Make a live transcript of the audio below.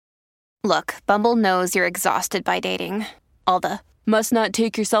Look, Bumble knows you're exhausted by dating. All the must not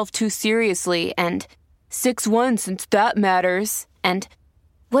take yourself too seriously and 6'1" since that matters. And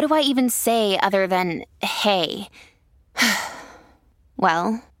what do I even say other than hey?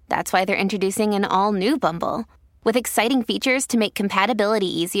 Well, that's why they're introducing an all-new Bumble with exciting features to make compatibility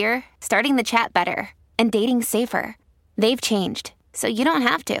easier, starting the chat better, and dating safer. They've changed, so you don't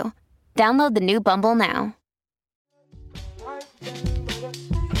have to. Download the new Bumble now.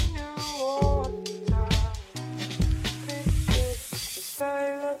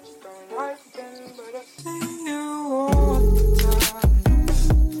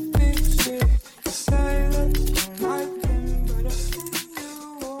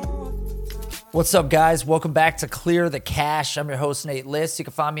 What's up, guys? Welcome back to Clear the Cash. I'm your host, Nate Liss. You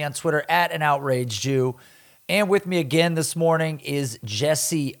can find me on Twitter at @AnOutrageJew. And with me again this morning is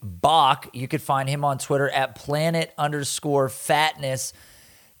Jesse Bach. You can find him on Twitter at planet_fatness.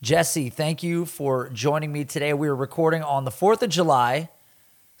 Jesse, thank you for joining me today. We are recording on the 4th of July.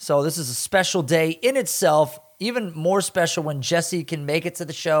 So this is a special day in itself, even more special when Jesse can make it to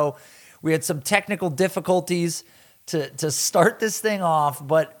the show. We had some technical difficulties to start this thing off,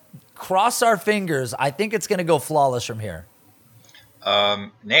 but cross our fingers. I think it's going to go flawless from here.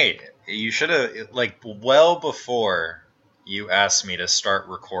 Nate, you should have, well before you asked me to start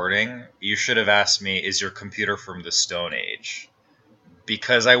recording, you should have asked me, is your computer from the Stone Age?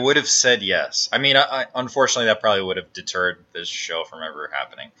 Because I would have said yes. I mean, unfortunately, that probably would have deterred this show from ever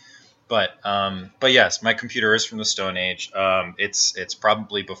happening. But yes, my computer is from the Stone Age. It's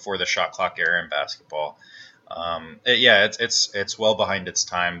probably before the shot clock era in basketball. It's well behind its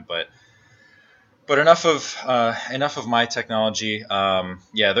time, but enough of my technology.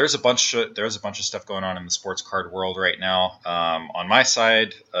 There's a bunch of stuff going on in the sports card world right now. On my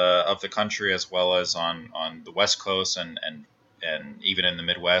side of the country, as well as on the West Coast and even in the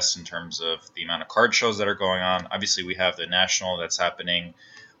Midwest, in terms of the amount of card shows that are going on. Obviously, we have the National that's happening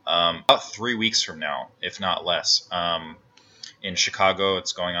about 3 weeks from now, if not less. In Chicago,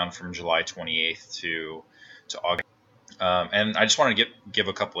 it's going on from July 28th to August. And I just want to give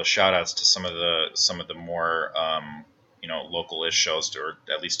a couple of shout outs to some of the more local-ish shows, or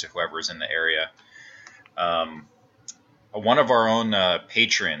at least to whoever's in the area. One of our own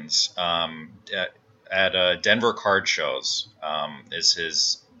patrons at Denver Card Shows is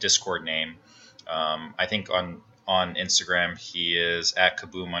his Discord name. I think on Instagram he is at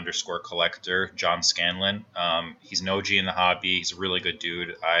Kaboom_collector, John Scanlon. He's an OG in the hobby. He's a really good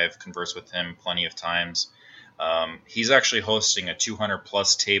dude. I've conversed with him plenty of times. He's actually hosting a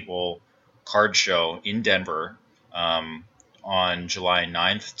 200-plus table card show in Denver on July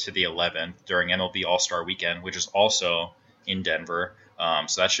 9th to the 11th during MLB All-Star Weekend, which is also in Denver.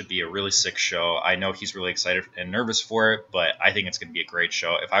 So that should be a really sick show. I know he's really excited and nervous for it, but I think it's going to be a great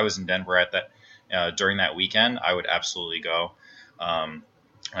show. If I was in Denver at that during that weekend, I would absolutely go.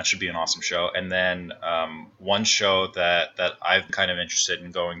 That should be an awesome show. And then one show that I'm kind of interested in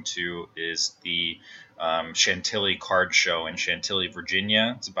going to is the Chantilly Card Show in Chantilly,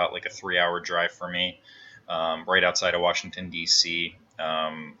 Virginia. It's about like a 3-hour drive for me, right outside of Washington, D.C.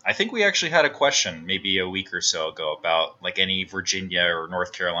 I think we actually had a question maybe a week or so ago about like any Virginia or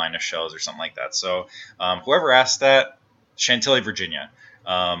North Carolina shows or something like that. So whoever asked that, Chantilly, Virginia,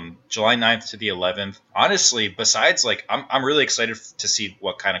 July 9th to the 11th. Honestly, besides I'm really excited to see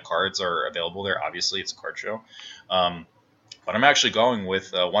what kind of cards are available there. Obviously, it's a card show. But I'm actually going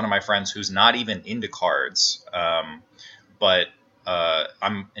with one of my friends who's not even into cards. But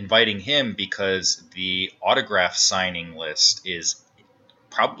I'm inviting him because the autograph signing list is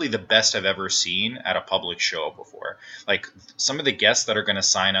probably the best I've ever seen at a public show before. Like some of the guests that are going to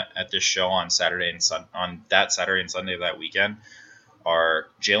sign at this show on Saturday and Sunday of that weekend are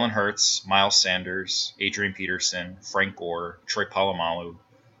Jalen Hurts, Miles Sanders, Adrian Peterson, Frank Gore, Troy Polamalu,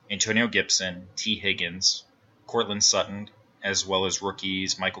 Antonio Gibson, T. Higgins, Cortland Sutton, as well as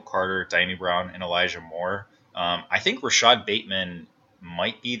rookies Michael Carter, Diami Brown, and Elijah Moore. I think Rashad Bateman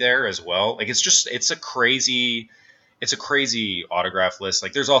might be there as well. Like it's a crazy autograph list.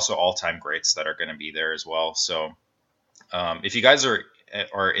 Like there's also all-time greats that are going to be there as well. So if you guys are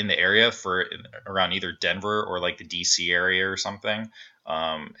in the area for around either Denver or like the DC area or something,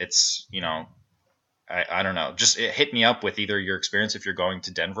 it's, I don't know, just hit me up with either your experience if you're going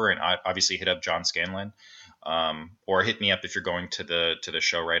to Denver, and obviously hit up John Scanlon, or hit me up if you're going to the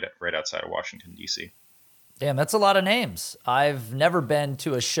show right outside of Washington, DC. Damn, that's a lot of names. I've never been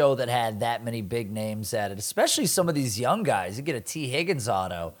to a show that had that many big names at it, especially some of these young guys. You get a T. Higgins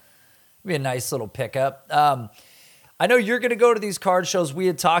auto. It'd be a nice little pickup. I know you're going to go to these card shows. We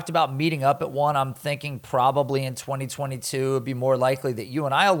had talked about meeting up at one. I'm thinking probably in 2022 it'd be more likely that you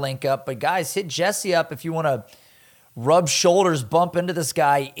and I'll link up. But guys, hit Jesse up if you want to rub shoulders, bump into this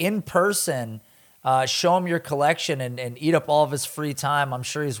guy in person, show him your collection and eat up all of his free time. I'm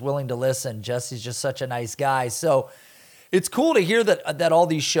sure he's willing to listen. Jesse's just such a nice guy. So it's cool to hear that all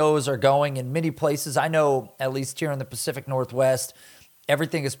these shows are going in many places. I know, at least here in the Pacific Northwest,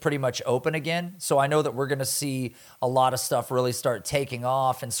 everything is pretty much open again. So I know that we're going to see a lot of stuff really start taking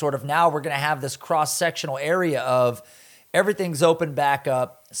off. And sort of now we're going to have this cross-sectional area of everything's open back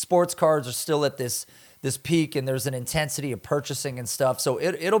up. Sports cards are still at this peak, and there's an intensity of purchasing and stuff. So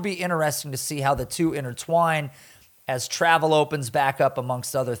it'll be interesting to see how the two intertwine as travel opens back up,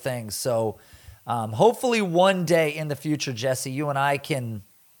 amongst other things. So hopefully one day in the future, Jesse, you and I can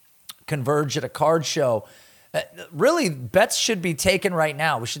converge at a card show. Really, bets should be taken right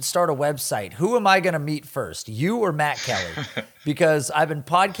now. We should start a website. Who am I going to meet first, you or Matt Kelly? Because I've been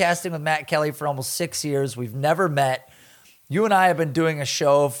podcasting with Matt Kelly for almost 6 years. We've never met. You and I have been doing a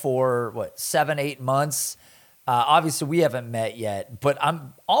show for, 7-8 months. Obviously, we haven't met yet. But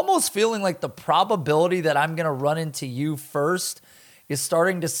I'm almost feeling like the probability that I'm going to run into you first is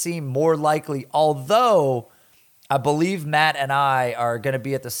starting to seem more likely, although I believe Matt and I are going to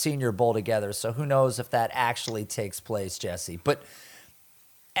be at the Senior Bowl together, so who knows if that actually takes place, Jesse. But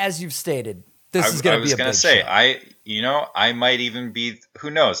as you've stated, this is going to be a big show. I might even be, who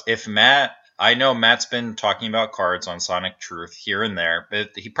knows, if Matt, I know Matt's been talking about cards on Sonic Truth here and there,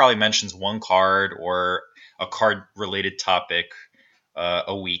 but he probably mentions one card or a card-related topic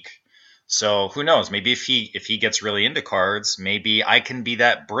a week. So who knows, maybe if he gets really into cards, maybe I can be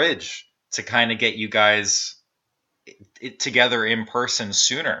that bridge to kind of get you guys together in person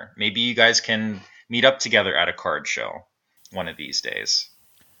sooner. Maybe you guys can meet up together at a card show one of these days.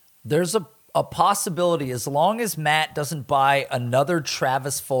 There's a possibility, as long as Matt doesn't buy another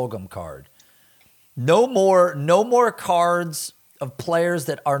Travis Fulgham card. No more cards of players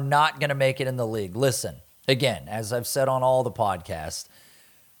that are not going to make it in the league. Listen, again, as I've said on all the podcasts,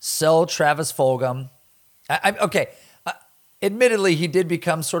 sell Travis Fulgham. Okay. Admittedly, he did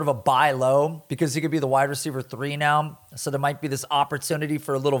become sort of a buy low because he could be the wide receiver 3 now. So there might be this opportunity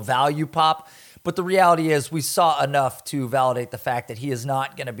for a little value pop. But the reality is we saw enough to validate the fact that he is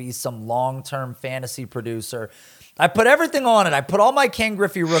not going to be some long-term fantasy producer. I put everything on it. I put all my Ken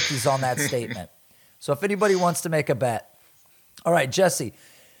Griffey rookies on that statement. So if anybody wants to make a bet. All right, Jesse.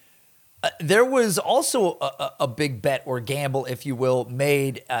 There was also a big bet or gamble, if you will,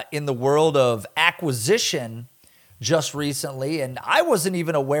 made in the world of acquisition just recently, and I wasn't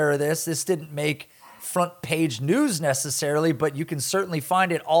even aware of this. This didn't make front page news necessarily, but you can certainly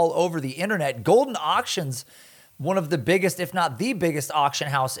find it all over the internet. Golden Auctions, one of the biggest, if not the biggest auction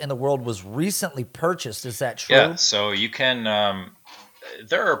house in the world, was recently purchased. Is that true? Yeah, so you can,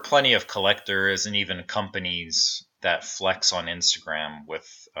 there are plenty of collectors and even companies that flex on Instagram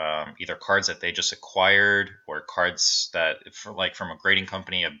with either cards that they just acquired or cards that, from a grading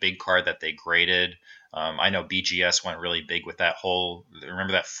company, a big card that they graded. I know BGS went really big with that whole.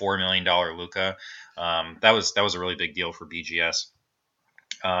 Remember that $4 million Luka? That was a really big deal for BGS.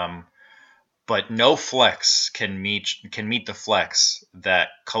 But no flex can meet the flex that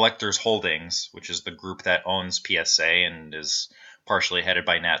Collectors Holdings, which is the group that owns PSA and is partially headed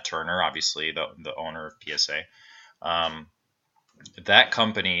by Nat Turner, obviously the owner of PSA. That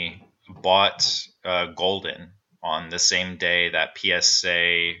company bought Golden on the same day that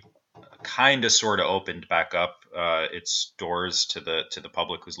PSA kind of sort of opened back up its doors to the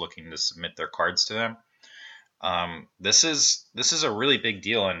public who's looking to submit their cards to them. This is a really big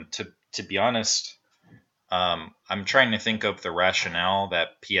deal, and to be honest, I'm trying to think of the rationale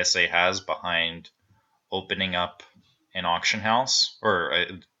that PSA has behind opening up an auction house or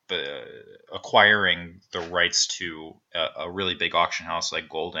acquiring the rights to a really big auction house like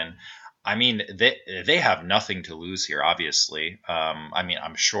Golden. I mean, they have nothing to lose here, obviously. I mean,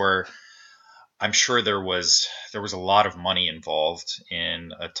 I'm sure there was a lot of money involved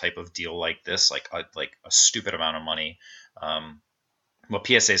in a type of deal like this, like a stupid amount of money. Well,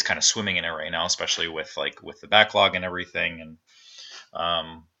 PSA is kind of swimming in it right now, especially with the backlog and everything,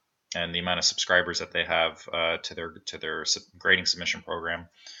 and the amount of subscribers that they have to their grading submission program.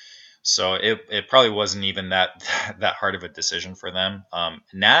 So it probably wasn't even that hard of a decision for them.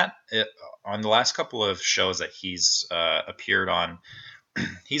 Nat, on the last couple of shows that he's appeared on,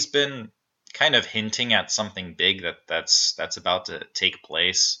 he's been kind of hinting at something big that's about to take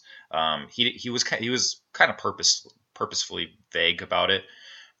place. He was kind of purposefully vague about it.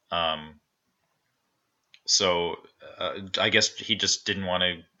 So I guess he just didn't want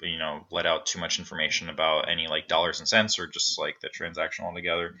to, let out too much information about any like dollars and cents or just like the transaction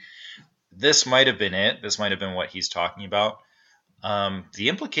altogether. This might have been it. This might have been what he's talking about. The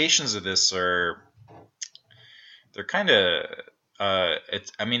implications of this they're kind of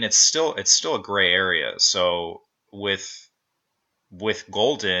it's still a gray area. So with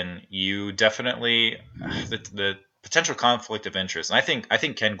Golden, you definitely the potential conflict of interest. And I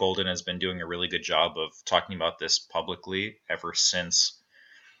think Ken Golden has been doing a really good job of talking about this publicly ever since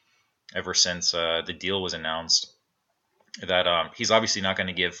the deal was announced. That he's obviously not going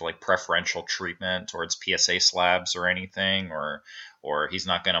to give like preferential treatment towards PSA slabs or anything, or he's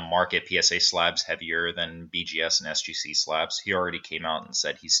not going to market PSA slabs heavier than BGS and SGC slabs. He already came out and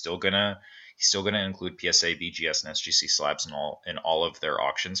said he's still gonna include PSA, BGS, and SGC slabs in all of their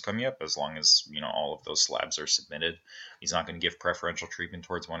auctions coming up, as long as all of those slabs are submitted. He's not going to give preferential treatment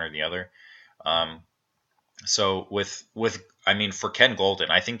towards one or the other. So for Ken Golden,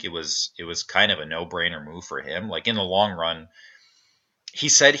 I think it was kind of a no-brainer move for him. Like in the long run, he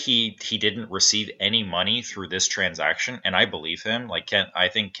said he didn't receive any money through this transaction, and I believe him. Like I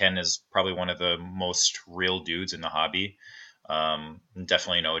think Ken is probably one of the most real dudes in the hobby.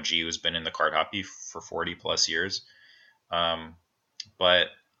 Definitely an OG who's been in the card hobby for 40 plus years. But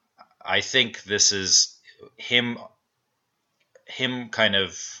I think this is him kind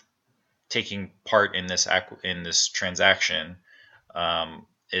of taking part in this transaction,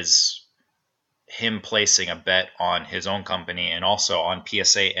 is him placing a bet on his own company and also on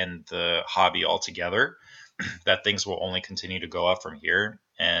PSA and the hobby altogether, that things will only continue to go up from here.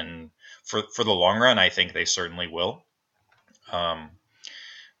 And for the long run, I think they certainly will.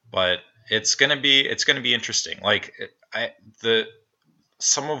 But it's gonna be interesting. Like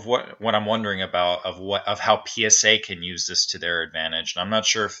some of what I'm wondering about of how PSA can use this to their advantage, and I'm not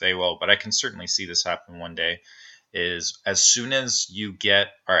sure if they will, but I can certainly see this happen one day, is as soon as you get,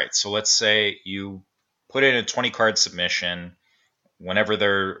 all right, so let's say you put in a 20 card submission whenever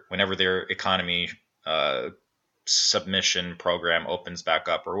their economy submission program opens back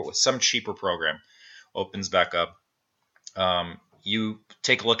up, or some cheaper program opens back up. You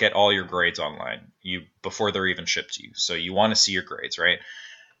take a look at all your grades online before they're even shipped to you. So you want to see your grades, right?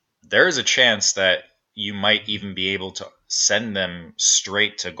 There is a chance that you might even be able to send them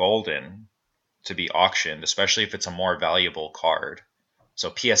straight to Golden to be auctioned, especially if it's a more valuable card.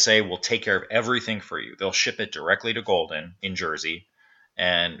 So PSA will take care of everything for you. They'll ship it directly to Golden in Jersey,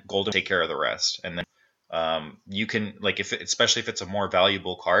 and Golden will take care of the rest. And then you can, like, especially if it's a more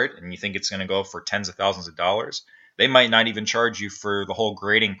valuable card and you think it's going to go for tens of thousands of dollars, they might not even charge you for the whole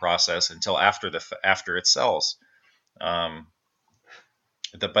grading process until after it sells. But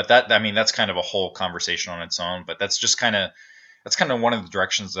that's kind of a whole conversation on its own. But that's kind of one of the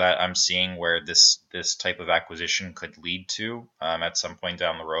directions that I'm seeing where this type of acquisition could lead to at some point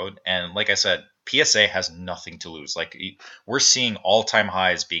down the road. And like I said, PSA has nothing to lose. Like, we're seeing all-time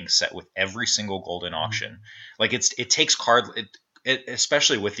highs being set with every single Golden auction. Like, it takes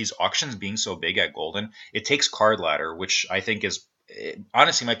especially with these auctions being so big at Golden, it takes Card Ladder, which I think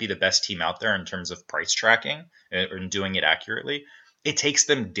honestly might be the best team out there in terms of price tracking and doing it accurately. It takes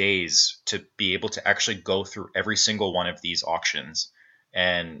them days to be able to actually go through every single one of these auctions,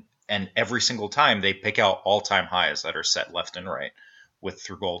 and every single time they pick out all-time highs that are set left and right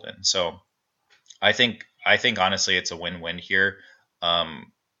through Golden. So I think honestly it's a win-win here.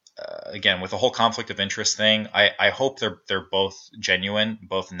 Again, with the whole conflict of interest thing, I hope they're both genuine,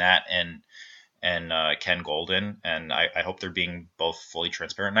 both Nat and Ken Golden, and I hope they're being both fully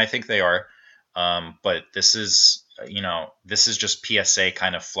transparent, and I think they are. But this is just PSA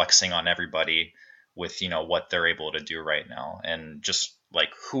kind of flexing on everybody with what they're able to do right now, and just like,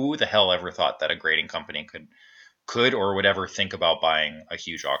 who the hell ever thought that a grading company could or would ever think about buying a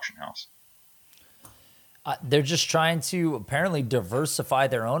huge auction house? They're just trying to apparently diversify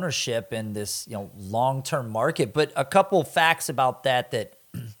their ownership in this long-term market. But a couple facts about that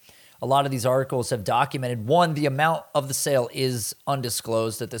a lot of these articles have documented. One, the amount of the sale is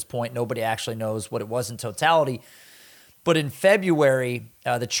undisclosed at this point. Nobody actually knows what it was in totality. But in February,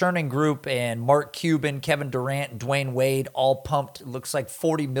 the Chernin Group and Mark Cuban, Kevin Durant, and Dwayne Wade all pumped, looks like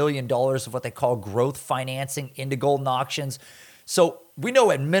 $40 million of what they call growth financing into Golden auctions. So we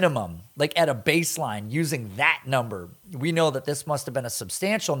know at minimum, like at a baseline, using that number, we know that this must have been a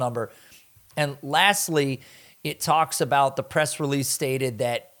substantial number. And lastly, it talks about, the press release stated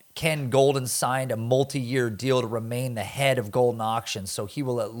that Ken Golden signed a multi-year deal to remain the head of Golden Auctions. So he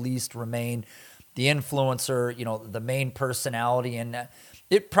will at least remain the influencer, the main personality. And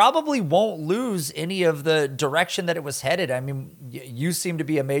it probably won't lose any of the direction that it was headed. I mean, you seem to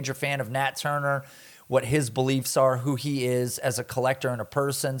be a major fan of Nat Turner, what his beliefs are, who he is as a collector and a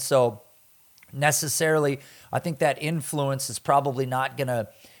person. So necessarily, I think that influence is probably not going to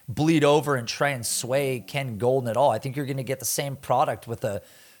bleed over and try and sway Ken Golden at all. I think you're going to get the same product with a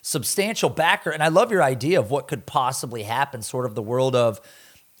substantial backer. And I love your idea of what could possibly happen, sort of the world of,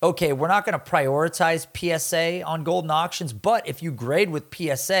 okay, we're not going to prioritize PSA on Golden Auctions, but if you grade with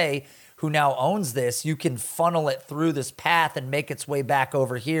PSA, who now owns this, you can funnel it through this path and make its way back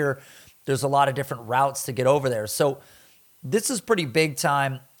over here. There's a lot of different routes to get over there. So this is pretty big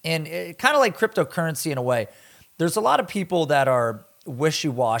time, and kind of like cryptocurrency in a way. There's a lot of people that are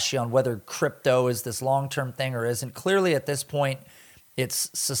wishy-washy on whether crypto is this long-term thing or isn't. Clearly at this point,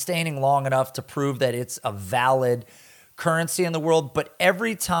 it's sustaining long enough to prove that it's a valid currency in the world. But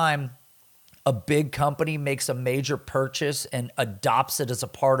every time a big company makes a major purchase and adopts it as a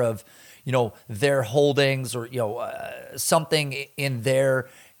part of, their holdings or, something in their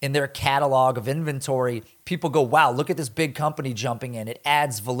catalog of inventory, people go, wow, look at this big company jumping in. It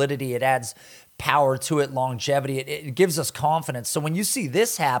adds validity. It adds power to it, longevity. It gives us confidence. So when you see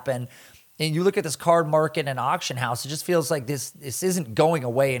this happen and you look at this card market and auction house, it just feels like this isn't going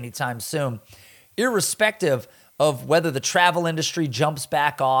away anytime soon, irrespective of whether the travel industry jumps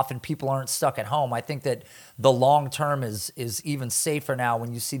back off and people aren't stuck at home. I think that the long term is even safer now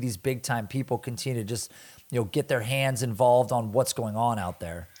when you see these big time people continue to just get their hands involved on what's going on out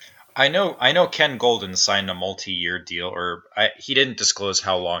there. I know Ken Golden signed a multi-year deal, or he didn't disclose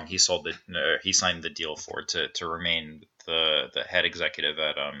how long he signed the deal for to remain the head executive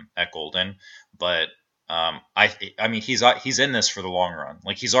at Golden, but I mean he's in this for the long run.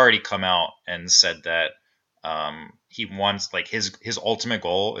 Like, he's already come out and said that he wants, like, his ultimate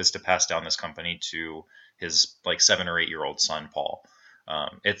goal is to pass down this company to his 7 or 8 year old son Paul.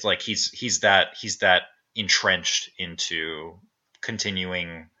 It's like he's that entrenched into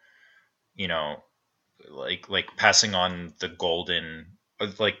continuing, like passing on the Golden,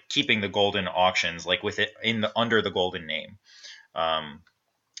 like keeping the Golden Auctions, like with it under the Golden name.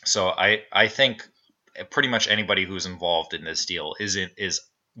 So I think pretty much anybody who's involved in this deal is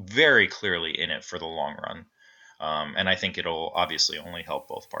very clearly in it for the long run. And I think it'll obviously only help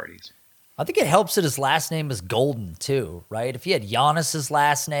both parties. I think it helps that his last name is Golden too, right? If he had Giannis's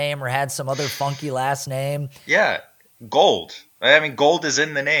last name or had some other funky last name. Yeah, gold. I mean, gold is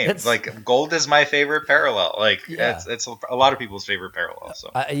in the name. Gold is my favorite parallel. It's a lot of people's favorite parallel.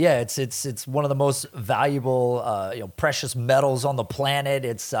 So it's one of the most valuable, precious metals on the planet.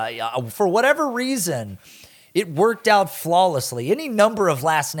 It's for whatever reason, it worked out flawlessly. Any number of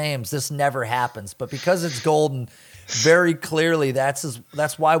last names, this never happens. But because it's Golden, very clearly that's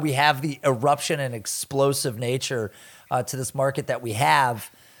why we have the eruption and explosive nature to this market that we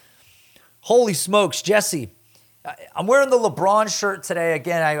have. Holy smokes, Jesse. I'm wearing the LeBron shirt today.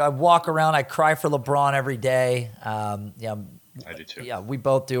 Again, I walk around, I cry for LeBron every day. I do too. Yeah, we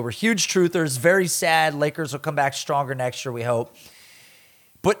both do. We're huge truthers. Very sad. Lakers will come back stronger next year, we hope.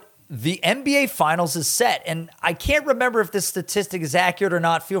 But the NBA Finals is set, and I can't remember if this statistic is accurate or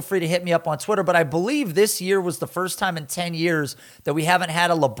not. Feel free to hit me up on Twitter, but I believe this year was the first time in 10 years that we haven't had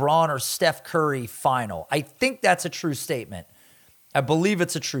a LeBron or Steph Curry final. I think that's a true statement. I believe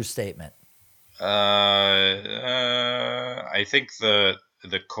it's a true statement. I think the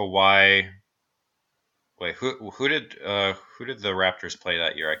Kawhi. Wait, who did the Raptors play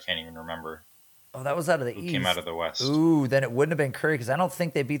that year? I can't even remember. Oh, that was out of the East. Came out of the West. Ooh, then it wouldn't have been Curry because I don't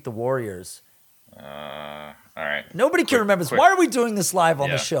think they beat the Warriors. All right. Nobody can remember this. Why are we doing this live on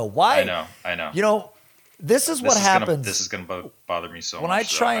the show? Why? I know. This is what happens. This is going to bother me so much. When I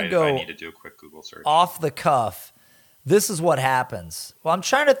try and go I need to do a quick Google search. Off the cuff, this is what happens. Well, I'm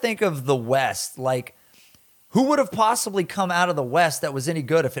trying to think of the West. Like, who would have possibly come out of the West that was any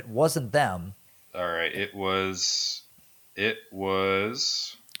good if it wasn't them? All right. It was.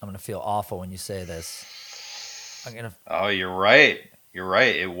 I'm going to feel awful when you say this. Oh, you're right. You're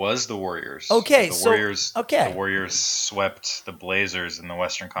right. It was the Warriors. Okay, The Warriors swept the Blazers in the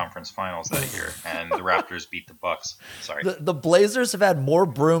Western Conference Finals that year, and the Raptors beat the Bucks. Sorry. The Blazers have had more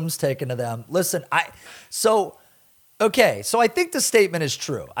brooms taken to them. Listen, so I think the statement is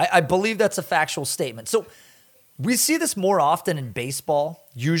true. I believe that's a factual statement. So we see this more often in baseball,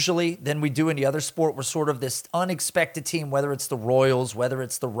 usually, than we do in the other sport. We're sort of this unexpected team, whether it's the Royals, whether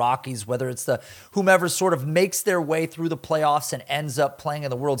it's the Rockies, whether it's the whomever sort of makes their way through the playoffs and ends up playing in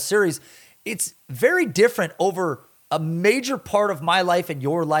the World Series. It's very different over a major part of my life and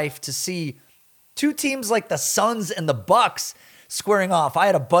your life to see two teams like the Suns and the Bucks squaring off. I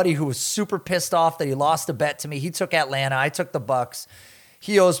had a buddy who was super pissed off that he lost a bet to me. He took Atlanta. I took the Bucks.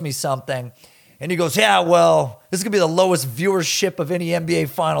 he owes me something. And he goes, yeah, well, this is going to be the lowest viewership of any NBA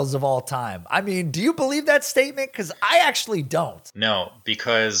finals of all time. I mean, do you believe that statement? Because I actually don't. No,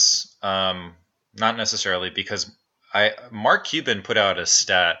 because not necessarily, because Mark Cuban put out a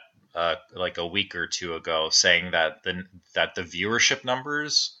stat like a week or two ago saying that the viewership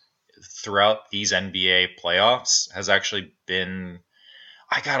numbers throughout these NBA playoffs has actually been,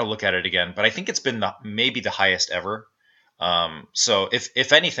 I got to look at it again, but I think it's been maybe the highest ever. So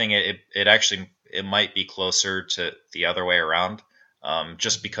if anything, it actually, it might be closer to the other way around.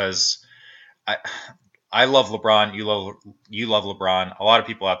 Just because I love LeBron, you love LeBron. A lot of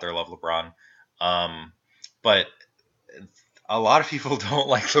people out there love LeBron. But a lot of people don't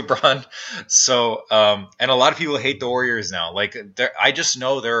like LeBron. So, and a lot of people hate the Warriors now. Like, I just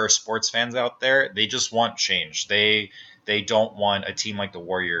know there are sports fans out there. They just want change. They don't want a team like the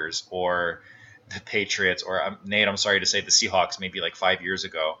Warriors or the Patriots or Nate, I'm sorry to say, the Seahawks maybe like 5 years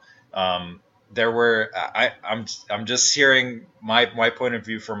ago. I'm just hearing my point of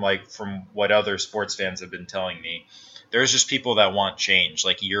view from what other sports fans have been telling me. There's just people that want change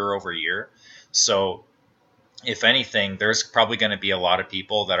like year over year. So if anything, there's probably going to be a lot of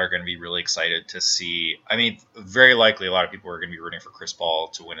people that are going to be really excited to see. I mean, very likely a lot of people are going to be rooting for Chris Paul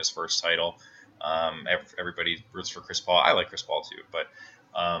to win his first title. Everybody roots for Chris Paul. I like Chris Paul too, but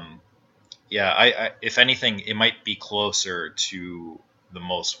yeah, I if anything, it might be closer to the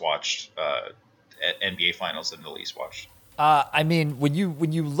most watched NBA finals than the least watched. I mean, when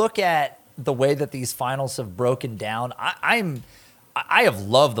you look at the way that these finals have broken down, I have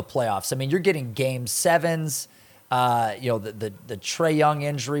loved the playoffs. I mean, you're getting game sevens. The Trae Young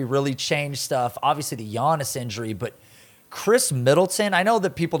injury really changed stuff. Obviously, the Giannis injury, but Chris Middleton, I know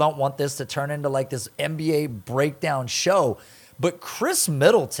that people don't want this to turn into like this NBA breakdown show, but Chris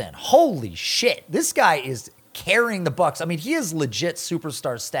Middleton, holy shit, this guy is carrying the Bucks. I mean, he is legit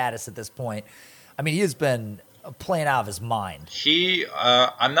superstar status at this point. I mean, he has been playing out of his mind.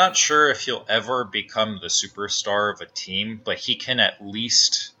 I'm not sure if he'll ever become the superstar of a team, but he could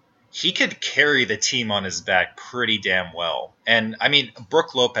carry the team on his back pretty damn well. And I mean,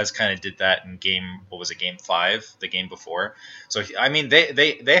 Brook Lopez kind of did that in game 5, the game before. So I mean,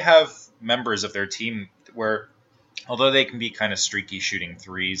 they have members of their team where, although they can be kind of streaky shooting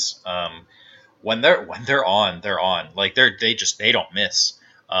threes, when they're on, they're on. Like they don't miss.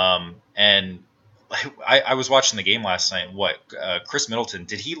 And I was watching the game last night. Chris Middleton,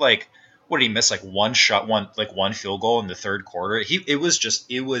 did he miss like one shot, one field goal in the third quarter? It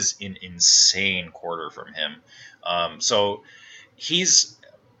was an insane quarter from him. So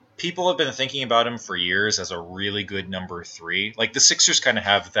people have been thinking about him for years as a really good number 3. Like the Sixers kind of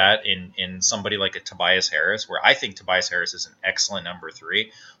have that in somebody like a Tobias Harris, where I think Tobias Harris is an excellent number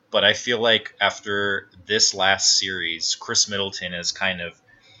 3. But I feel like after this last series, Chris Middleton is kind of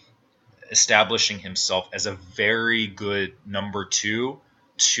establishing himself as a very good number 2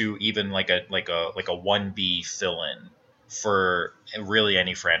 to even like a 1B fill-in for really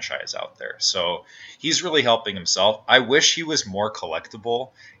any franchise out there. So he's really helping himself. I wish he was more collectible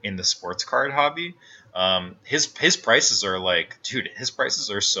in the sports card hobby. His prices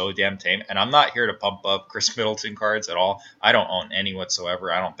are so damn tame, and I'm not here to pump up Chris Middleton cards at all. I don't own any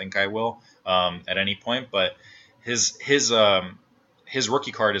whatsoever. I don't think I will at any point, but his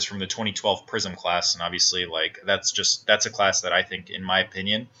rookie card is from the 2012 Prism class, and obviously that's a class that I think, in my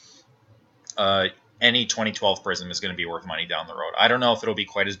opinion, any 2012 Prism is going to be worth money down the road. I don't know if it'll be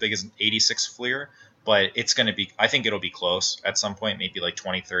quite as big as an 86 Fleer, but it's going to be, I think it'll be close at some point, maybe like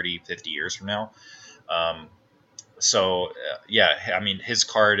 20, 30, 50 years from now. Yeah, I mean, his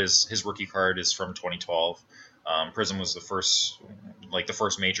rookie card is from 2012. Prism was the first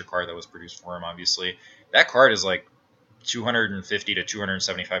major card that was produced for him. Obviously, that card is like $250 to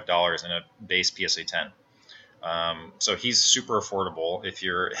 $275 in a base PSA 10. So he's super affordable if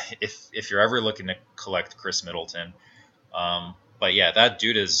you're ever looking to collect Chris Middleton. But yeah, that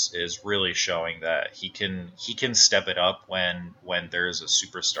dude is really showing that he can step it up when there's a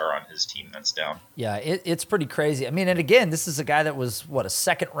superstar on his team that's down. Yeah, it's pretty crazy. I mean, and again, this is a guy that was a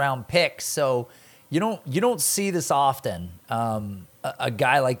second round pick, so you don't see this often. A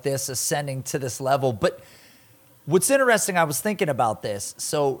guy like this ascending to this level. But what's interesting, I was thinking about this.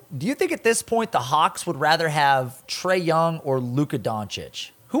 So, do you think at this point the Hawks would rather have Trae Young or Luka Doncic?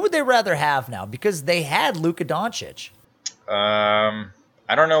 Who would they rather have now? Because they had Luka Doncic. I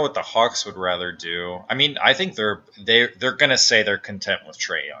don't know what the Hawks would rather do. I mean, I think they're gonna say they're content with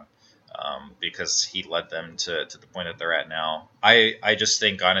Trae Young, because he led them to the point that they're at now. I just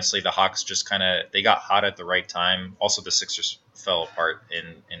think, honestly, the Hawks just they got hot at the right time. Also, the Sixers fell apart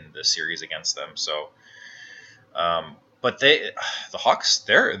in the series against them. So, but the Hawks,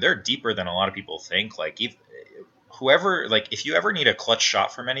 they're deeper than a lot of people think. Like whoever, like if you ever need a clutch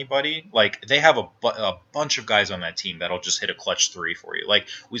shot from anybody, like they have a bunch of guys on that team that'll just hit a clutch three for you. Like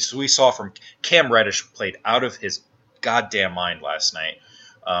we saw from Cam Reddish played out of his goddamn mind last night.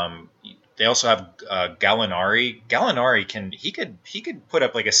 They also have Gallinari. Gallinari could put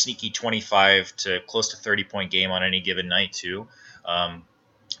up like a sneaky 25 to close to 30 point game on any given night too.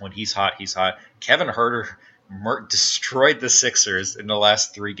 When he's hot, he's hot. Kevin Huerter destroyed the Sixers in the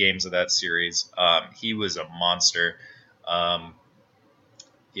last 3 games of that series. He was a monster.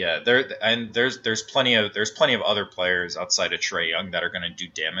 There's plenty of other players outside of Trae Young that are going to do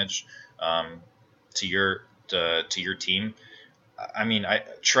damage to your team. I mean,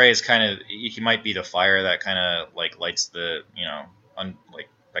 Trae is he might be the fire that kind of like lights the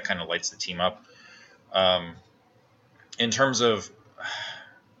that kind of lights the team up. In terms of,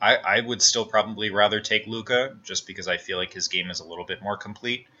 I would still probably rather take Luka just because I feel like his game is a little bit more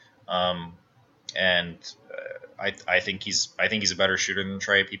complete, and I think he's a better shooter than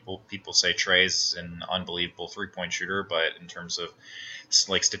Trae. People say Trae's an unbelievable 3-point shooter, but in terms of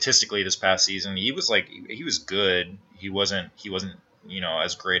like statistically this past season, he was good. He wasn't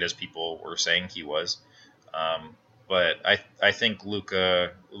as great as people were saying he was. But I think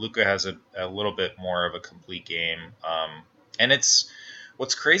Luka has a little bit more of a complete game. And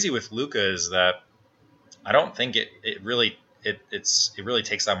what's crazy with Luka is that I don't think it really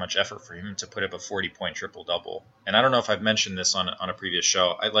takes that much effort for him to put up a 40-point triple double. And I don't know if I've mentioned this on a previous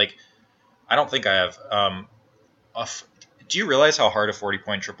show. I don't think I have. Do you realize how hard a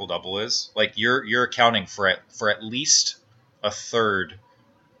 40-point triple double is? Like you're accounting for at least a third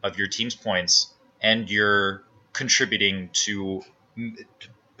of your team's points, and you're contributing to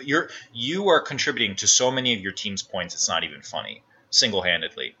contributing to so many of your team's points. It's not even funny,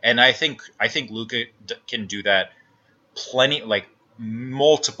 single-handedly. And I think Luka can do that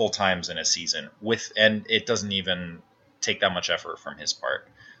multiple times in a season and it doesn't even take that much effort from his part.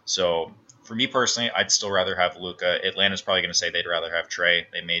 So for me personally, I'd still rather have Luka. Atlanta's probably going to say they'd rather have Trae.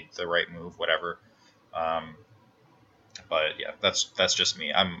 They made the right move, whatever. But yeah, that's just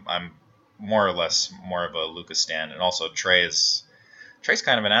me. I'm more or less more of a Luka stan, and also Trae's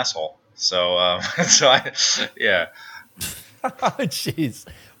kind of an asshole. So yeah. Jeez.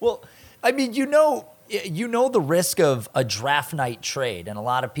 Well, I mean, you know the risk of a draft night trade, and a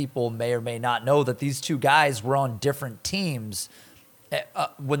lot of people may or may not know that these two guys were on different teams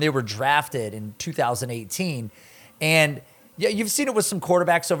when they were drafted in 2018. And yeah, you've seen it with some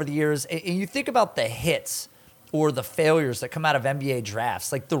quarterbacks over the years, and you think about the hits or the failures that come out of NBA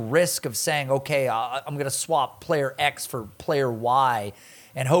drafts, like the risk of saying, okay, I'm going to swap player X for player Y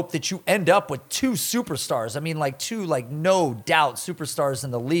and hope that you end up with two superstars. I mean, like two, like no doubt superstars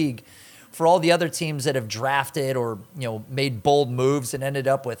in the league, for all the other teams that have drafted or, made bold moves and ended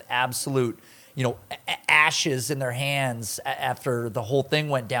up with absolute, ashes in their hands after the whole thing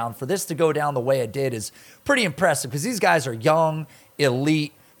went down. For this to go down the way it did is pretty impressive, because these guys are young,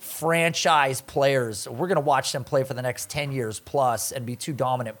 elite, franchise players. We're going to watch them play for the next 10 years plus and be two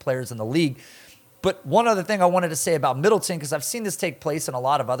dominant players in the league. But one other thing I wanted to say about Middleton, because I've seen this take place in a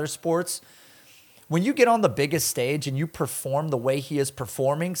lot of other sports. When you get on the biggest stage and you perform the way he is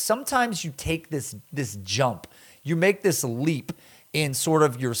performing, sometimes you take this jump. You make this leap in sort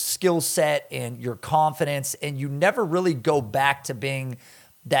of your skill set and your confidence, and you never really go back to being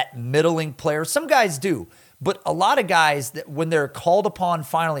that middling player. Some guys do, but a lot of guys, that when they're called upon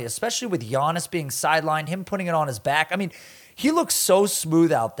finally, especially with Giannis being sidelined, him putting it on his back, I mean, he looks so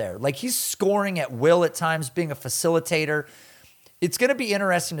smooth out there. Like he's scoring at will at times, being a facilitator. It's going to be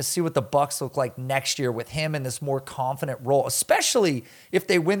interesting to see what the Bucks look like next year with him in this more confident role, especially if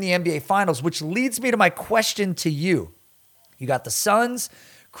they win the NBA Finals, which leads me to my question to you. You got the Suns,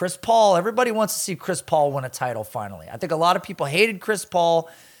 Chris Paul. Everybody wants to see Chris Paul win a title finally. I think a lot of people hated Chris Paul,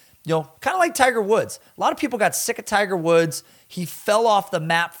 kind of like Tiger Woods. A lot of people got sick of Tiger Woods. He fell off the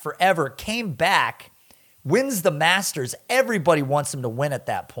map forever, came back, wins the Masters. Everybody wants him to win at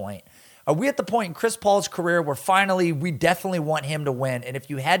that point. Are we at the point in Chris Paul's career where finally we definitely want him to win? And if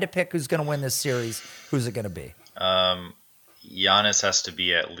you had to pick who's going to win this series, who's it going to be? Giannis has to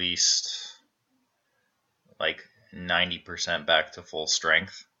be at least like 90% back to full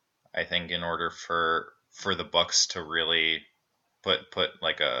strength, I think, in order for the Bucks to really put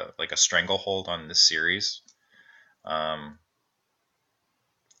like a stranglehold on this series. I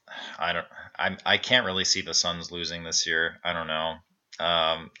can't really see the Suns losing this year. I don't know.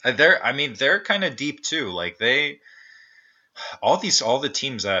 They're kind of deep too. Like all the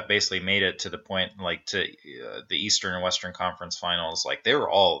teams that basically made it to the point, like to the Eastern and Western Conference Finals, like they were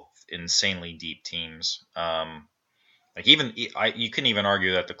all insanely deep teams. Like you can even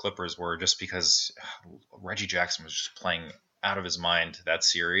argue that the Clippers were, just because Reggie Jackson was just playing out of his mind that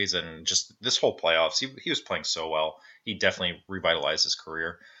series, and just this whole playoffs, he was playing so well. He definitely revitalized his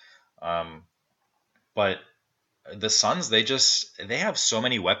career. But the Suns, they have so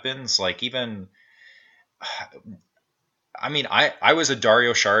many weapons. Like, even, I mean, I was a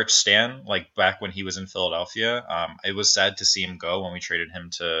Dario Saric stan, like, back when he was in Philadelphia. It was sad to see him go when we traded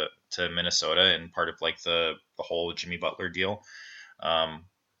him to Minnesota, and part of, like, the whole Jimmy Butler deal. Um,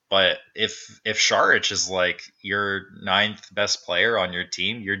 but if Saric is, like, your ninth best player on your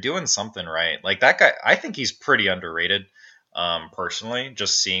team, you're doing something right. Like, that guy, I think he's pretty underrated. Personally,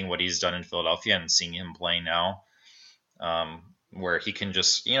 just seeing what he's done in Philadelphia and seeing him play now, where he can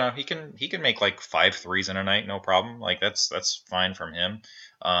just, he can make like 5 threes in a night, no problem. Like, that's fine from him.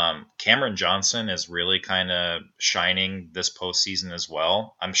 Cameron Johnson is really kind of shining this postseason as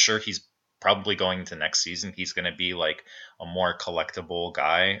well. I'm sure he's probably going into next season. He's going to be like a more collectible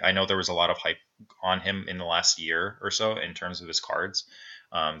guy. I know there was a lot of hype on him in the last year or so in terms of his cards.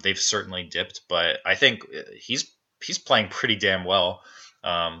 They've certainly dipped, but I think he's playing pretty damn well.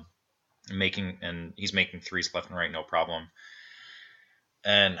 He's making threes left and right, no problem.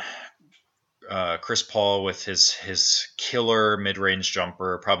 And Chris Paul with his killer mid range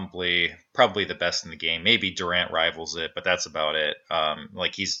jumper, probably the best in the game. Maybe Durant rivals it, but that's about it.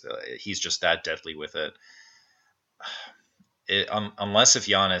 Like, he's just that deadly with it. Unless if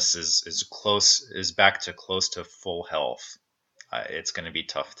Giannis is back to close to full health, it's going to be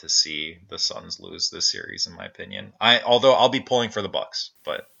tough to see the Suns lose this series, in my opinion. Although I'll be pulling for the Bucks,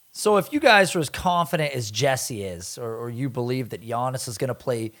 but. So if you guys are as confident as Jesse is, or you believe that Giannis is going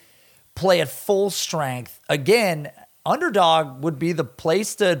to play at full strength, again, Underdog would be the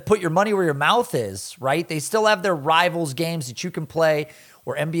place to put your money where your mouth is, right? They still have their rivals games that you can play,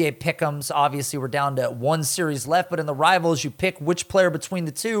 or NBA pick'ems. Obviously, we're down to one series left, but in the rivals, you pick which player between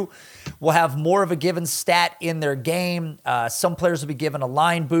the two will have more of a given stat in their game. Some players will be given a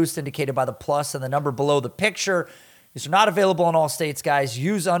line boost indicated by the plus and the number below the picture. These are not available in all states, guys.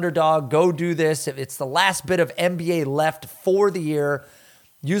 Use Underdog. Go do this. If it's the last bit of NBA left for the year,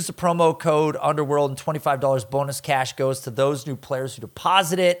 use the promo code Underworld, and $25 bonus cash goes to those new players who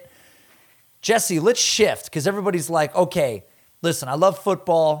deposit it. Jesse, let's shift, because everybody's like, okay, listen, I love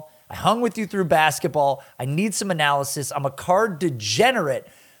football. I hung with you through basketball. I need some analysis. I'm a card degenerate.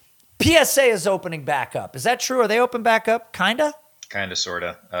 PSA is opening back up. Is that true? Are they open back up? Kinda? Kinda,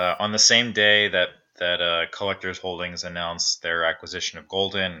 sorta. On the same day that Collectors Holdings announced their acquisition of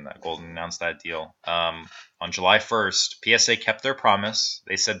Golden, Golden announced that deal. On July 1st, PSA kept their promise.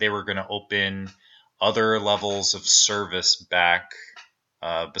 They said they were going to open other levels of service back,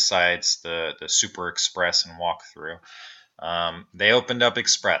 besides the Super Express and Walkthrough. They opened up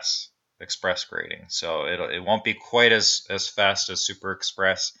Express grading, so it won't be quite as fast as Super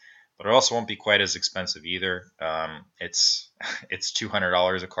Express, but it also won't be quite as expensive either. It's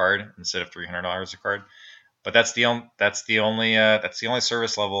 $200 a card instead of $300 a card, but that's the only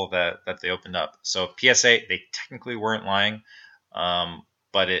service level that they opened up. So PSA, they technically weren't lying,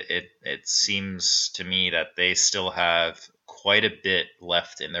 but it seems to me that they still have quite a bit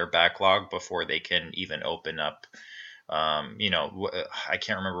left in their backlog before they can even open up. I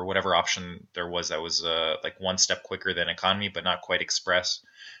can't remember whatever option there was that was like one step quicker than economy, but not quite express.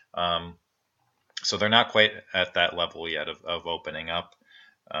 So they're not quite at that level yet of opening up.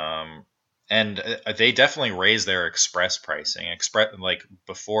 And they definitely raised their express pricing. Like,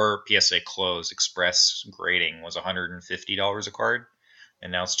 before PSA closed, express grading was $150 a card,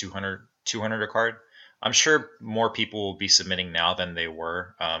 and now it's $200 a card. I'm sure more people will be submitting now than they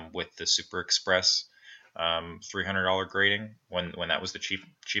were with the Super Express $300 grading when that was the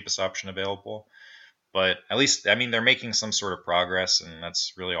cheapest option available. But at least, I mean, they're making some sort of progress, and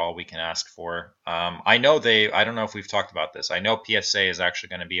that's really all we can ask for. I don't know if we've talked about this. I know PSA is actually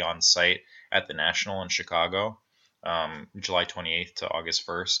going to be on site at the National in Chicago, July 28th to August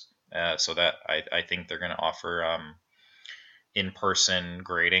 1st. So that I think they're going to offer in-person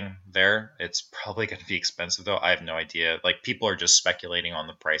grading there. It's probably going to be expensive, though. I have no idea. Like, people are just speculating on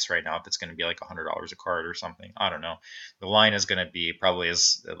the price right now, if it's going to be like $100 a card or something. I don't know. The line is going to be probably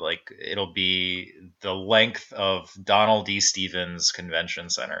it'll be the length of Donald D. Stevens Convention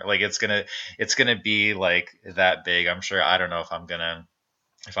Center. Like, it's gonna be like that big. I'm sure. I don't know if I'm gonna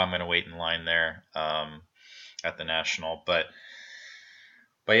wait in line there at the National, but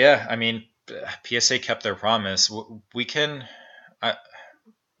yeah, I mean, PSA kept their promise. We can.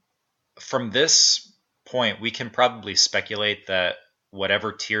 From this point, we can probably speculate that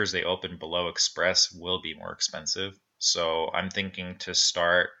whatever tiers they open below Express will be more expensive. So I'm thinking to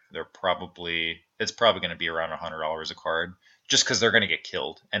start. It's probably going to be around $100 a card, just because they're going to get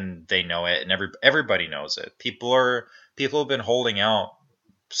killed and they know it, and everybody knows it. People have been holding out.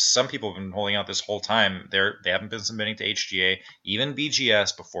 Some people have been holding out this whole time. They haven't been submitting to HGA, even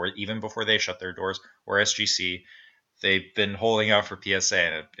BGS before they shut their doors, or SGC. They've been holding out for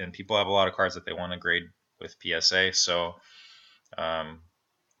PSA, and people have a lot of cards that they want to grade with PSA. So,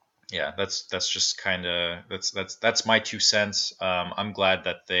 yeah, that's just kind of that's my 2 cents. I'm glad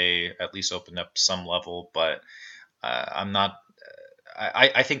that they at least opened up some level, but I'm not.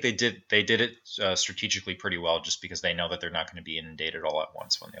 I think they did it strategically pretty well, just because they know that they're not going to be inundated all at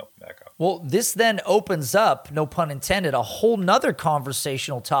once when they open back up. Well, this then opens up, no pun intended, a whole nother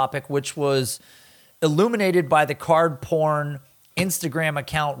conversational topic, which was illuminated by the Card Porn Instagram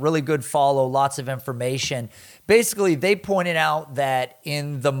account. Really good follow, lots of information. Basically, they pointed out that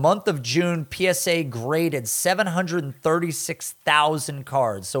in the month of June, PSA graded 736,000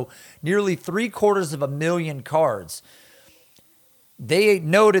 cards, so nearly 750,000 cards. They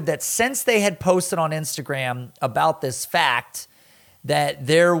noted that since they had posted on Instagram about this fact, that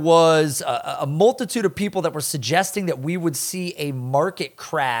there was a multitude of people that were suggesting that we would see a market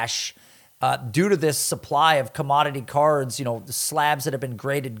crash due to this supply of commodity cards, the slabs that have been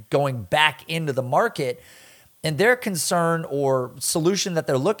graded going back into the market. And their concern or solution that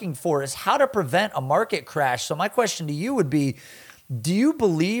they're looking for is how to prevent a market crash. So my question to you would be, do you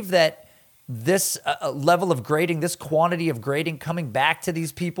believe that this level of grading, this quantity of grading coming back to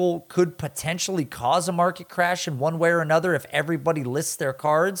these people could potentially cause a market crash in one way or another if everybody lists their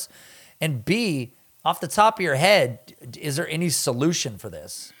cards? And B, off the top of your head, is there any solution for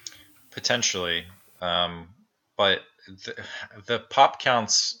this? Potentially. But the pop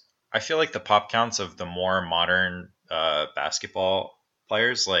counts, I feel like the pop counts of the more modern basketball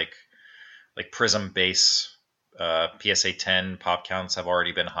players, like Prism base PSA 10 pop counts have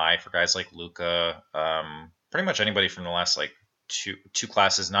already been high for guys like Luka. Pretty much anybody from the last like two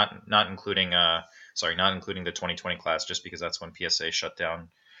classes, not including the 2020 class, just because that's when PSA shut down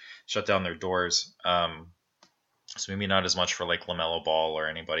their doors. So maybe not as much for like LaMelo Ball or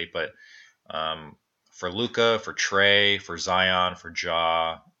anybody, but for Luka, for Trey, for Zion, for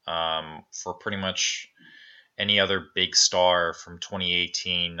Ja, for pretty much any other big star from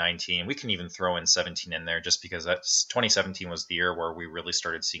 2018, 19. We can even throw in 17 in there, just because 2017 was the year where we really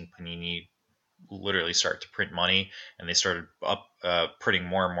started seeing Panini literally start to print money, and they started printing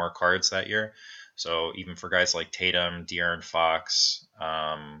more and more cards that year. So even for guys like Tatum, De'Aaron Fox,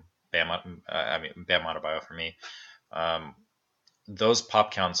 Bam Adebayo for me, those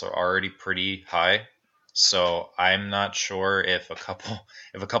pop counts are already pretty high. So I'm not sure if a couple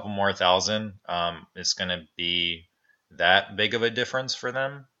more thousand is going to be that big of a difference for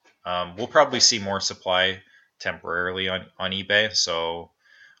them. We'll probably see more supply temporarily on eBay, so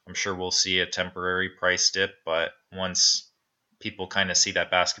I'm sure we'll see a temporary price dip. But once people kind of see that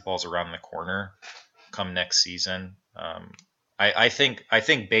basketball's around the corner come next season, I think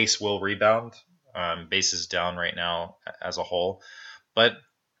base will rebound. Base is down right now as a whole, but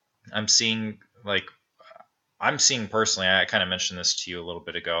I'm seeing personally, I kind of mentioned this to you a little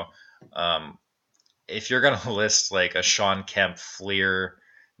bit ago. If you're going to list like a Sean Kemp Fleer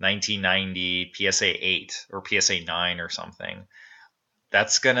 1990 PSA 8 or PSA 9 or something,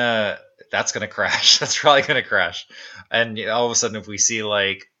 that's gonna crash. That's probably gonna crash. And all of a sudden, if we see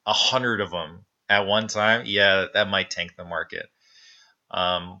like 100 of them at one time, yeah, that might tank the market.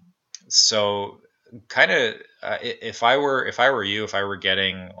 So kind of if I were you, if I were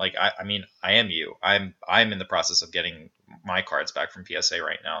getting like I mean I am you, I'm in the process of getting my cards back from PSA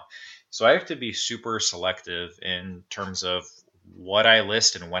right now, so I have to be super selective in terms of what I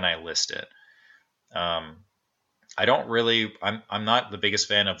list and when I list it. I don't really I'm not the biggest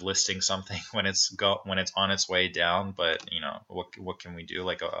fan of listing something when it's on its way down, but what can we do?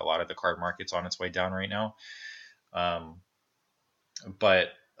 Like a lot of the card market's on its way down right now.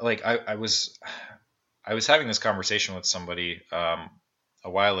 But like I was having this conversation with somebody a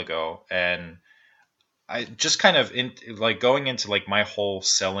while ago, and I just kind of going into like my whole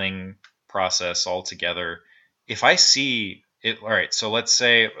selling process altogether. If I see it, all right, so let's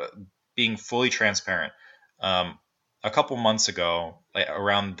say being fully transparent, a couple months ago, like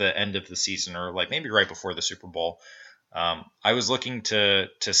around the end of the season, or like maybe right before the Super Bowl, I was looking to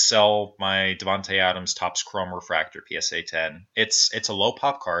sell my Devontae Adams Topps Chrome Refractor PSA 10. It's a low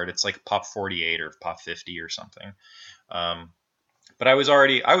pop card. It's like pop 48 or pop 50 or something. But I was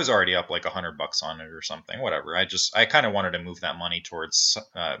already up like $100 on it or something. Whatever. I kind of wanted to move that money towards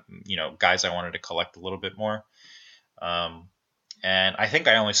guys I wanted to collect a little bit more. And I think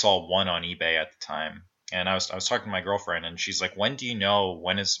I only saw one on eBay at the time. And I was talking to my girlfriend, and she's like, "When do you know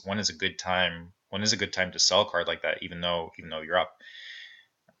when is a good time? When is a good time to sell a card like that, even though you're up?"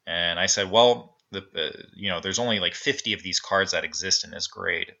 And I said, "Well, there's only like 50 of these cards that exist in this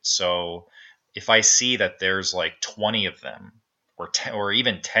grade. So if I see that there's like 20 of them, or 10, or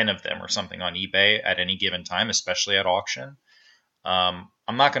even 10 of them, or something on eBay at any given time, especially at auction,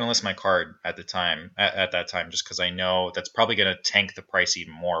 I'm not going to list my card at the time at that time, just because I know that's probably going to tank the price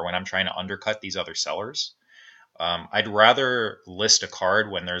even more when I'm trying to undercut these other sellers. I'd rather list a card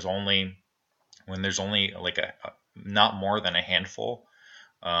when there's only like not more than a handful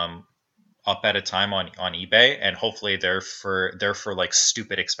um, up at a time on eBay, and hopefully they're for like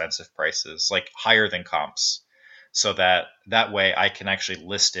stupid expensive prices, like higher than comps, so that way I can actually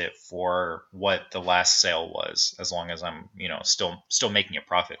list it for what the last sale was, as long as I'm still making a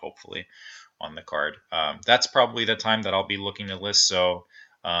profit, hopefully, on the card. That's probably the time that I'll be looking to list. So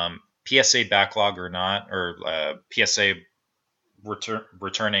PSA backlog or not, or PSA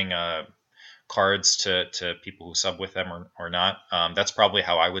returning cards to people who sub with them or not. That's probably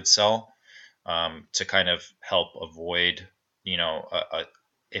how I would sell, to kind of help avoid,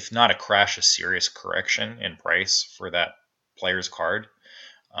 if not a crash, a serious correction in price for that player's card.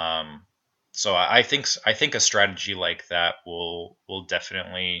 Um, so I think a strategy like that will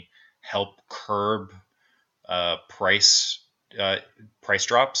definitely help curb price price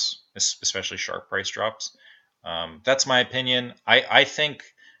drops, especially sharp price drops. That's my opinion. I think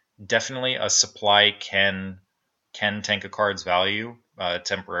definitely a supply can tank a card's value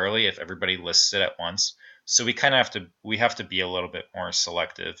temporarily if everybody lists it at once. So we have to be a little bit more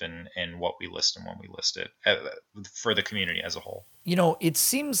selective in what we list and when we list it, for the community as a whole. It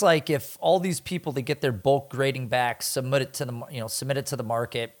seems like if all these people that get their bulk grading back submit it to the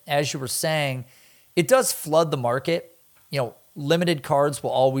market, as you were saying, it does flood the market. Limited cards will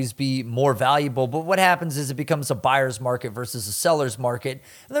always be more valuable, but what happens is it becomes a buyer's market versus a seller's market.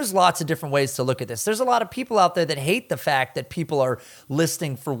 And there's lots of different ways to look at this. There's a lot of people out there that hate the fact that people are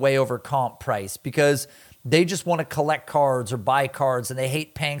listing for way over comp price, because they just want to collect cards or buy cards, and they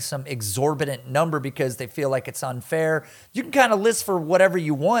hate paying some exorbitant number because they feel like it's unfair. You can kind of list for whatever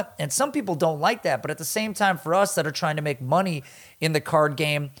you want, and some people don't like that. But at the same time, for us that are trying to make money in the card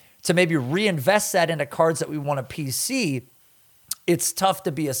game, to maybe reinvest that into cards that we want to PC, it's tough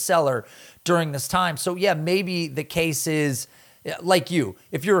to be a seller during this time. So yeah, maybe the case is like you.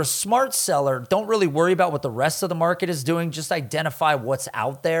 If you're a smart seller, don't really worry about what the rest of the market is doing. Just identify what's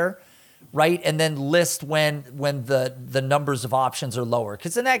out there, right? And then list when the numbers of options are lower.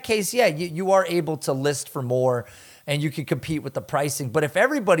 Because in that case, yeah, you are able to list for more and you can compete with the pricing. But if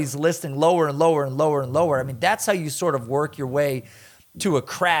everybody's listing lower and lower and lower and lower, I mean, that's how you sort of work your way to a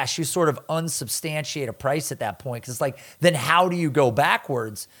crash. You sort of unsubstantiate a price at that point. Because like, then how do you go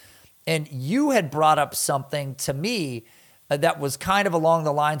backwards? And you had brought up something to me that was kind of along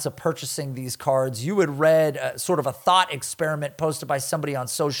the lines of purchasing these cards. You had read sort of a thought experiment posted by somebody on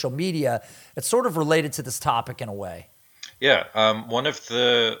social media. It's sort of related to this topic in a way. Yeah, one of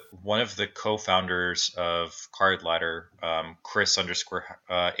the co-founders of Card Ladder, Chris underscore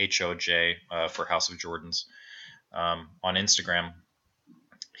HOJ for House of Jordans, on Instagram,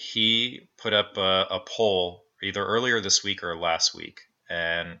 he put up a poll either earlier this week or last week,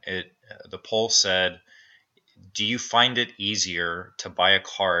 and the poll said, do you find it easier to buy a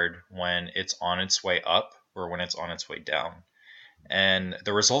card when it's on its way up or when it's on its way down? And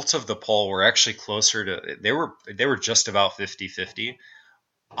the results of the poll were actually closer to, they were just about 50-50.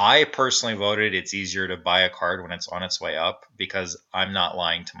 I personally voted it's easier to buy a card when it's on its way up, because I'm not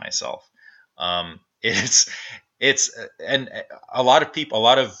lying to myself. And a lot of people, a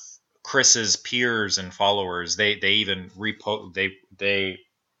lot of Chris's peers and followers, they even they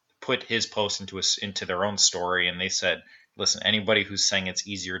put his post into their own story, and they said, listen, anybody who's saying it's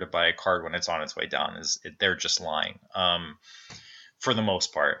easier to buy a card when it's on its way down they're just lying. For the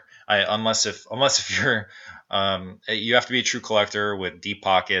most part, unless if you're you have to be a true collector with deep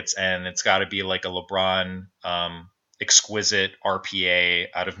pockets, and it's got to be like a LeBron exquisite RPA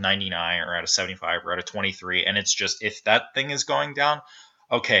out of 99 or out of 75 or out of 23, and it's just, if that thing is going down,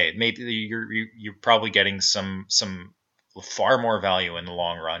 okay, maybe you're probably getting some far more value in the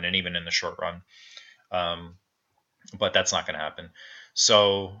long run and even in the short run, but that's not going to happen.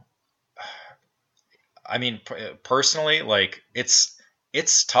 So I mean, personally, like, it's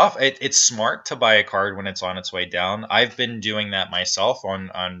tough. It's smart to buy a card when it's on its way down. I've been doing that myself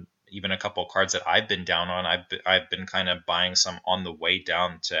on even a couple of cards that I've been down on. I've been kind of buying some on the way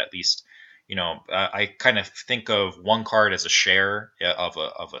down to at least, I kind of think of one card as a share of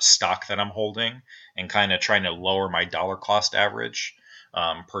a stock that I'm holding, and kind of trying to lower my dollar cost average.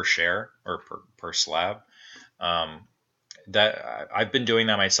 per share or per slab. Um, that I've been doing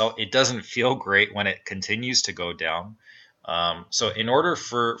that myself. It doesn't feel great when it continues to go down. So in order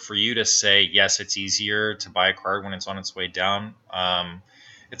for you to say yes, it's easier to buy a card when it's on its way down.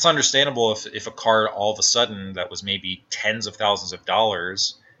 It's understandable if a card all of a sudden that was maybe tens of thousands of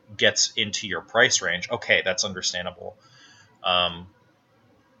dollars gets into your price range. Okay, that's understandable. Um,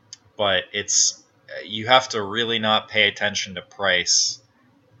 but it's you have to really not pay attention to price,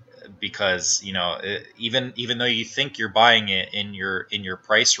 because even though you think you're buying it in your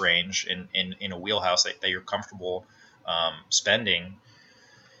price range in a wheelhouse that you're comfortable spending,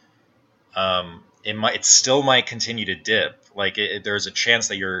 it still might continue to dip. Like there's a chance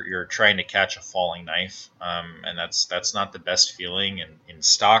that you're trying to catch a falling knife, and that's not the best feeling in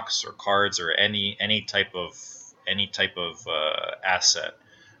stocks or cards or any type of asset,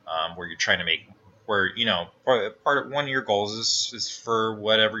 where you're trying to make, where part of one of your goals is for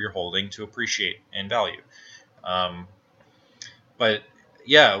whatever you're holding to appreciate in value. Um, but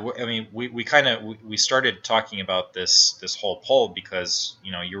yeah, I mean, we kind of we started talking about this whole poll because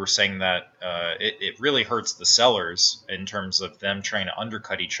you were saying that it really hurts the sellers in terms of them trying to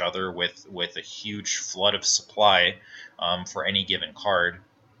undercut each other with a huge flood of supply, for any given card.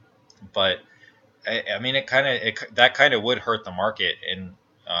 But I mean, that kind of would hurt the market in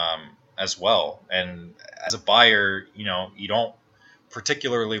as well. And as a buyer, you don't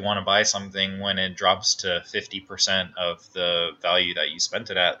particularly want to buy something when it drops to 50% of the value that you spent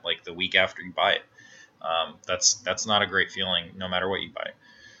it at, like the week after you buy it. That's not a great feeling, no matter what you buy.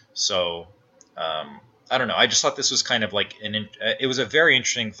 So I don't know. I just thought this was kind of like it was a very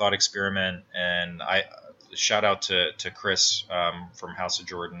interesting thought experiment, and I shout out to Chris from House of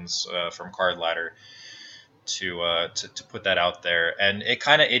Jordans, from Card Ladder, to put that out there. And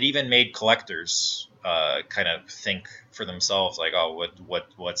it even made collectors kind of think for themselves, like, oh,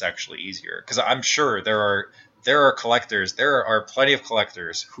 what's actually easier? Because I'm sure there are plenty of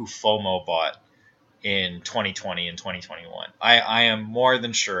collectors who FOMO bought in 2020 and 2021. I am more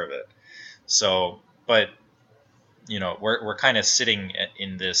than sure of it. So, but we're kind of sitting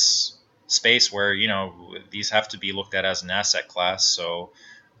in this space where these have to be looked at as an asset class. So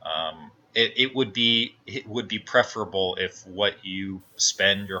it would be preferable if what you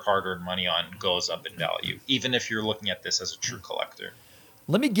spend your hard-earned money on goes up in value, even if you're looking at this as a true collector.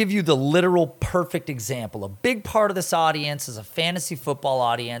 Let me give you the literal perfect example. A big part of this audience is a fantasy football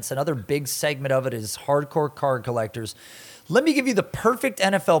audience. Another big segment of it is hardcore card collectors. Let me give you the perfect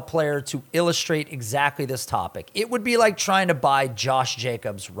NFL player to illustrate exactly this topic. It would be like trying to buy Josh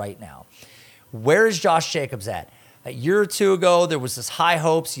Jacobs right now. Where is Josh Jacobs at? A year or two ago, there was this high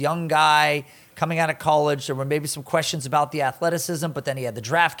hopes, young guy coming out of college. There were maybe some questions about the athleticism, but then he had the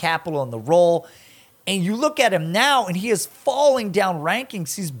draft capital and the role. And you look at him now, and he is falling down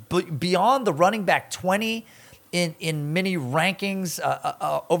rankings. He's beyond the running back 20 in many rankings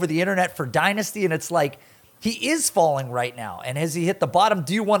over the internet for Dynasty. And it's like, he is falling right now. And has he hit the bottom?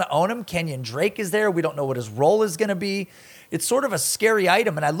 Do you want to own him? Kenyon Drake is there. We don't know what his role is going to be. It's sort of a scary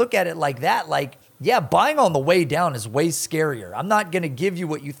item. And I look at it like that, like, yeah, buying on the way down is way scarier. I'm not going to give you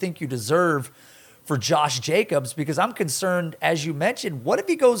what you think you deserve for Josh Jacobs, because I'm concerned, as you mentioned, what if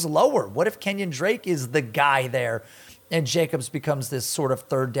he goes lower? What if Kenyon Drake is the guy there and Jacobs becomes this sort of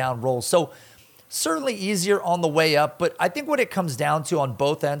third down role? So certainly easier on the way up, but I think what it comes down to on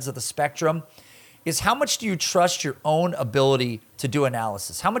both ends of the spectrum is how much do you trust your own ability to do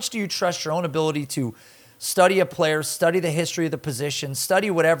analysis? How much do you trust your own ability to study a player, study the history of the position, study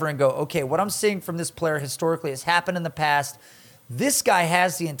whatever, and go, okay, what I'm seeing from this player historically has happened in the past. This guy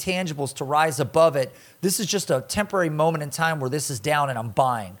has the intangibles to rise above it. This is just a temporary moment in time where this is down and I'm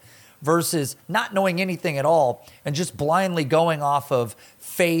buying, versus not knowing anything at all and just blindly going off of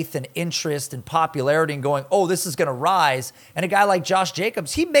faith and interest and popularity and going, oh, this is going to rise. And a guy like Josh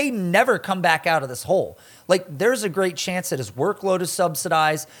Jacobs, he may never come back out of this hole. Like, there's a great chance that his workload is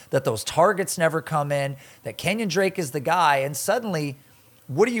subsidized, that those targets never come in, that Kenyon Drake is the guy. And suddenly,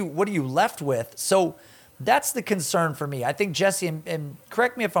 what are you left with? So that's the concern for me. I think, Jesse, and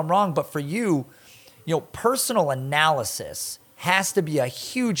correct me if I'm wrong, but for you, personal analysis has to be a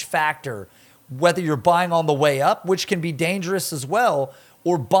huge factor, whether you're buying on the way up, which can be dangerous as well,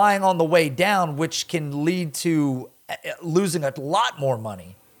 or buying on the way down, which can lead to losing a lot more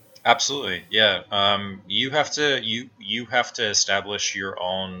money. Absolutely, yeah. You have to establish your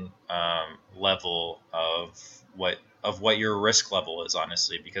own level of what your risk level is,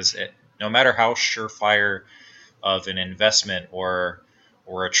 honestly, because no matter how surefire of an investment or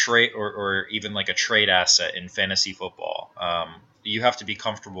a trade or even like a trade asset in fantasy football, you have to be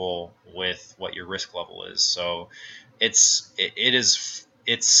comfortable with what your risk level is. So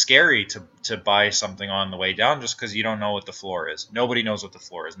it's scary to buy something on the way down just because you don't know what the floor is. Nobody knows what the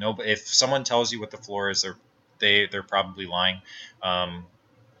floor is. If someone tells you what the floor is, they're probably lying.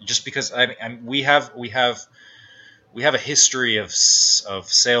 Just because we have a history of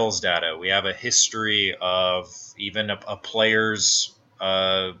sales data. We have a history of even a player's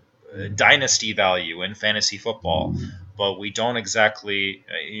dynasty value in fantasy football, but we don't exactly,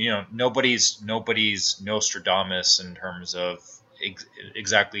 nobody's Nostradamus in terms of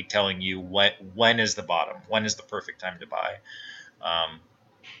exactly telling you when is the bottom, when is the perfect time to buy.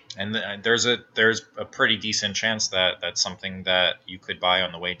 And there's a pretty decent chance that that's something that you could buy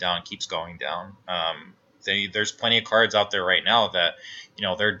on the way down keeps going down. There's plenty of cards out there right now that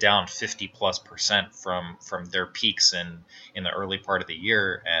they're down 50+% from their peaks in the early part of the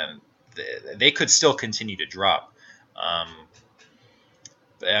year, and they could still continue to drop. I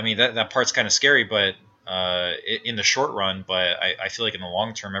mean that part's kind of scary, but in the short run, but I feel like in the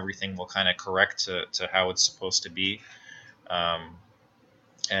long term everything will kind of correct to how it's supposed to be.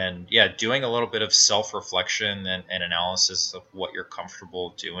 And yeah, doing a little bit of self-reflection and analysis of what you're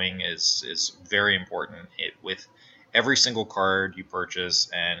comfortable doing is very important with every single card you purchase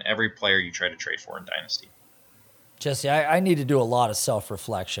and every player you try to trade for in Dynasty. Jesse, I need to do a lot of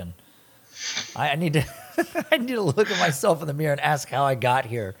self-reflection. I need to I need to look at myself in the mirror and ask how I got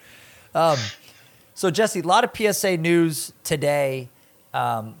here. So Jesse, a lot of PSA news today.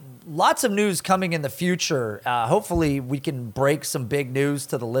 Lots of news coming in the future. Hopefully we can break some big news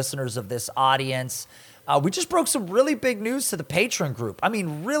to the listeners of this audience. We just broke some really big news to the patron group. I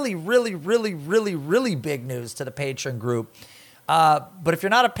mean, really, really, really, really, really big news to the patron group. But if you're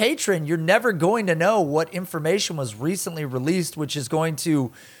not a patron, you're never going to know what information was recently released, which is going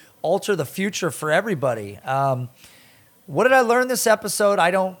to alter the future for everybody. What did I learn this episode? I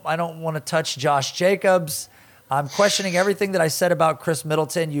don't want to touch Josh Jacobs. I'm questioning everything that I said about Chris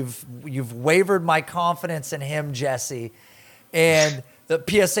Middleton. You've wavered my confidence in him, Jesse, and the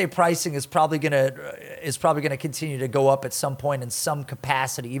PSA pricing is probably gonna continue to go up at some point in some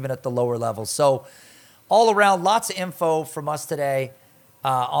capacity, even at the lower levels. So, all around, lots of info from us today.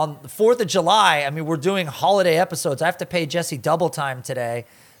 On the 4th of July, I mean, we're doing holiday episodes. I have to pay Jesse double time today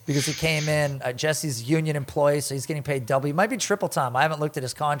because he came in. Jesse's a union employee, so he's getting paid double. He might be triple time. I haven't looked at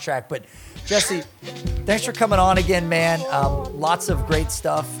his contract. But, Jesse, thanks for coming on again, man. Lots of great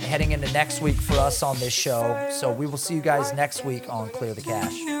stuff heading into next week for us on this show. So we will see you guys next week on Clear the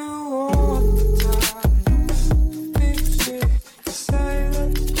Cash.